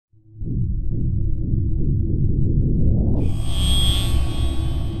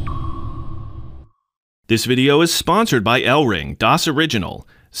This video is sponsored by Elring DOS Original,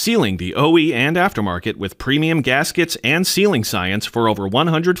 sealing the OE and aftermarket with premium gaskets and sealing science for over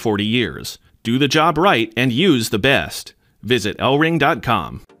 140 years. Do the job right and use the best. Visit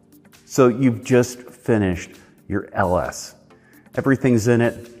elring.com. So you've just finished your LS. Everything's in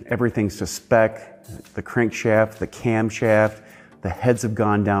it, everything's to spec, the crankshaft, the camshaft, the heads have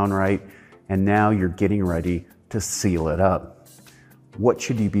gone down right, and now you're getting ready to seal it up. What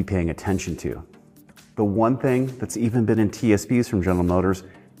should you be paying attention to? The one thing that's even been in TSPs from General Motors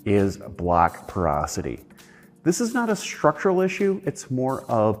is block porosity. This is not a structural issue, it's more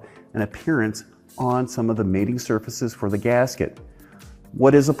of an appearance on some of the mating surfaces for the gasket.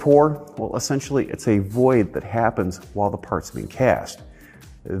 What is a pore? Well, essentially it's a void that happens while the part's being cast.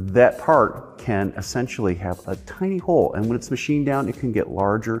 That part can essentially have a tiny hole, and when it's machined down, it can get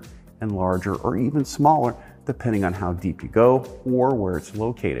larger and larger or even smaller depending on how deep you go or where it's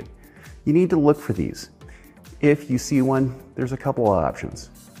located. You need to look for these. If you see one, there's a couple of options.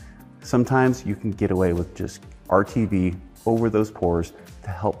 Sometimes you can get away with just RTV over those pores to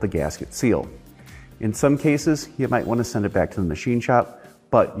help the gasket seal. In some cases, you might want to send it back to the machine shop,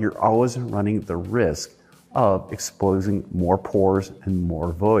 but you're always running the risk of exposing more pores and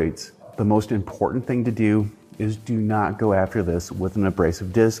more voids. The most important thing to do is do not go after this with an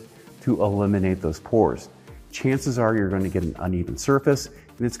abrasive disc to eliminate those pores. Chances are you're going to get an uneven surface,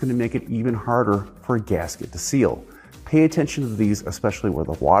 and it's going to make it even harder for a gasket to seal. Pay attention to these, especially where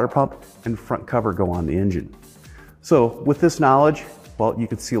the water pump and front cover go on the engine. So with this knowledge, well, you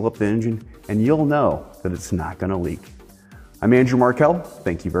can seal up the engine and you'll know that it's not going to leak. I'm Andrew Markell.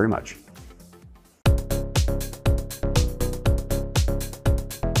 Thank you very much.